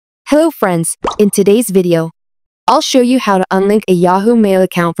Hello friends, in today's video, I'll show you how to unlink a Yahoo Mail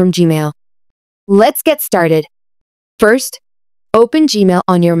account from Gmail. Let's get started. First, open Gmail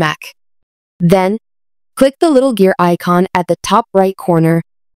on your Mac. Then, click the little gear icon at the top right corner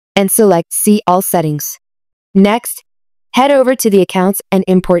and select See All Settings. Next, head over to the Accounts and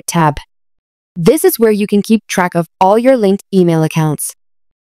Import tab. This is where you can keep track of all your linked email accounts.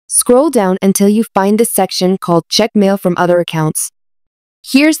 Scroll down until you find the section called Check Mail from Other Accounts.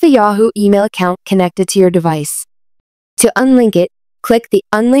 Here's the Yahoo email account connected to your device. To unlink it, click the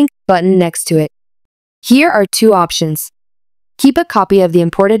Unlink button next to it. Here are two options. Keep a copy of the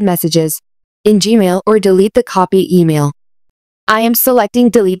imported messages in Gmail or delete the copied email. I am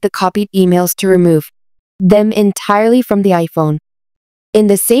selecting Delete the copied emails to remove them entirely from the iPhone. In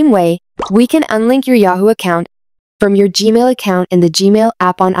the same way, we can unlink your Yahoo account from your Gmail account in the Gmail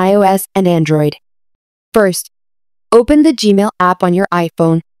app on iOS and Android. First, open the Gmail app on your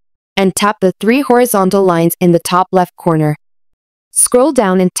iPhone and tap the three horizontal lines in the top left corner. Scroll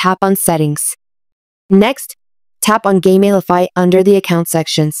down and tap on Settings. Next, tap on Gmailify under the Account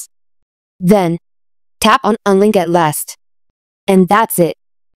sections. Then, tap on Unlink at last. And that's it.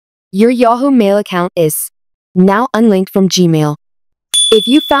 Your Yahoo Mail account is now unlinked from Gmail. If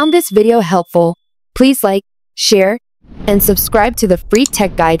you found this video helpful, please like, share, and subscribe to the free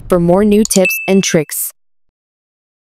tech guide for more new tips and tricks.